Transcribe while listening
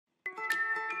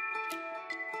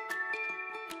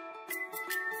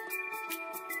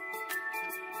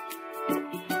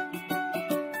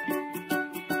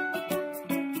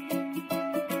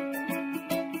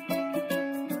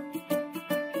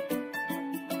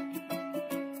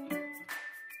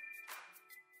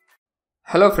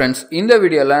Hello friends, இந்த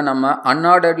வீடியோல நம்ம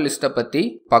unordered list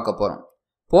பத்தி பார்க்க போறோம்.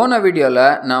 போன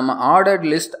வீடியோல நாம ordered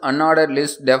list, unordered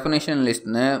list, definition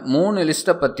listனு மூணு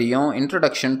லிஸ்ட பத்தியும்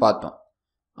introduction பார்த்தோம்.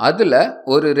 அதுல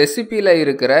ஒரு ரெசிபில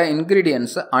இருக்கிற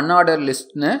ingredients unordered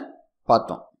listனு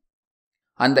பார்த்தோம்.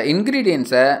 அந்த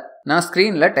ingredientsஐ நான்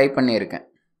ஸ்கிரீன்ல டைப் பண்ணியிருக்கேன்.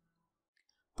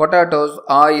 Potatoes,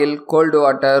 oil, cold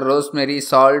water, rosemary,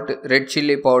 salt, red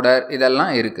chili powder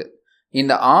இதெல்லாம் இருக்கு.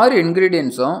 இந்த 6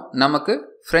 ingredientsம் நமக்கு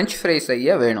French fries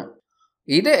செய்ய வேணும்.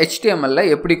 இதை HTML ல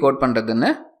எப்படி கோட் பண்றதுன்னு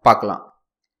பார்க்கலாம்.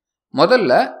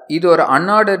 முதல்ல இது ஒரு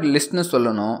unordered listனு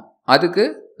சொல்லணும்.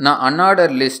 அதுக்கு நான்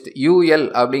unordered list UL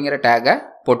அப்படிங்கிற டேகை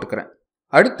போட்டுக்கிறேன்.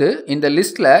 அடுத்து இந்த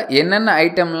லிஸ்ட்ல என்னென்ன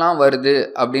ஐட்டம்லாம் வருது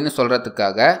அப்படின்னு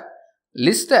சொல்றதுக்காக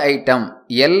லிஸ்ட் ஐட்டம்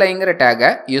LIங்கிற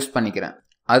டேகை யூஸ் பண்ணிக்கிறேன்.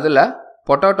 அதுல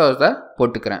பொட்டேட்டோஸை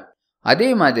போட்டுக்கிறேன்.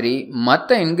 அதே மாதிரி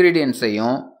மற்ற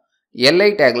இன்கிரீடியன்ட்ஸையும்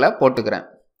LI டேக்ல போட்டுக்கிறேன்.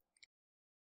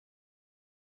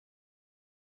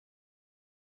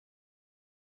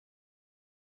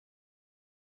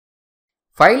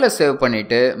 ஃபைலை சேவ்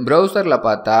பண்ணிட்டு ப்ரௌசர்ல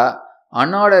பார்த்தா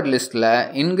unordered லிஸ்ட்ல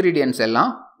இன்கிரீடியன்ட்ஸ்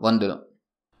எல்லாம் வந்துடும்.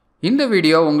 இந்த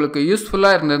வீடியோ உங்களுக்கு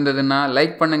யூஸ்ஃபுல்லாக இருந்திருந்ததுன்னா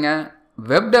லைக் பண்ணுங்க.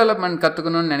 வெப் டெவலப்மெண்ட்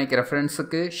கற்றுக்கணும்னு நினைக்கிற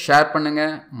ஃப்ரெண்ட்ஸுக்கு ஷேர்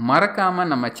பண்ணுங்க. மறக்காம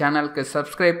நம்ம சேனலுக்கு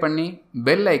சப்ஸ்கிரைப் பண்ணி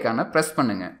பெல் ஐக்கானை ப்ரெஸ்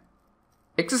பண்ணுங்க.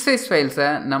 எக்ஸசைஸ் ஃபைல்ஸை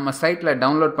நம்ம சைட்டில்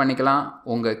டவுன்லோட் பண்ணிக்கலாம்.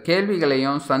 உங்கள்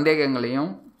கேள்விகளையும்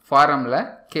சந்தேகங்களையும் ஃபாரமில்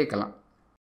கேட்கலாம்.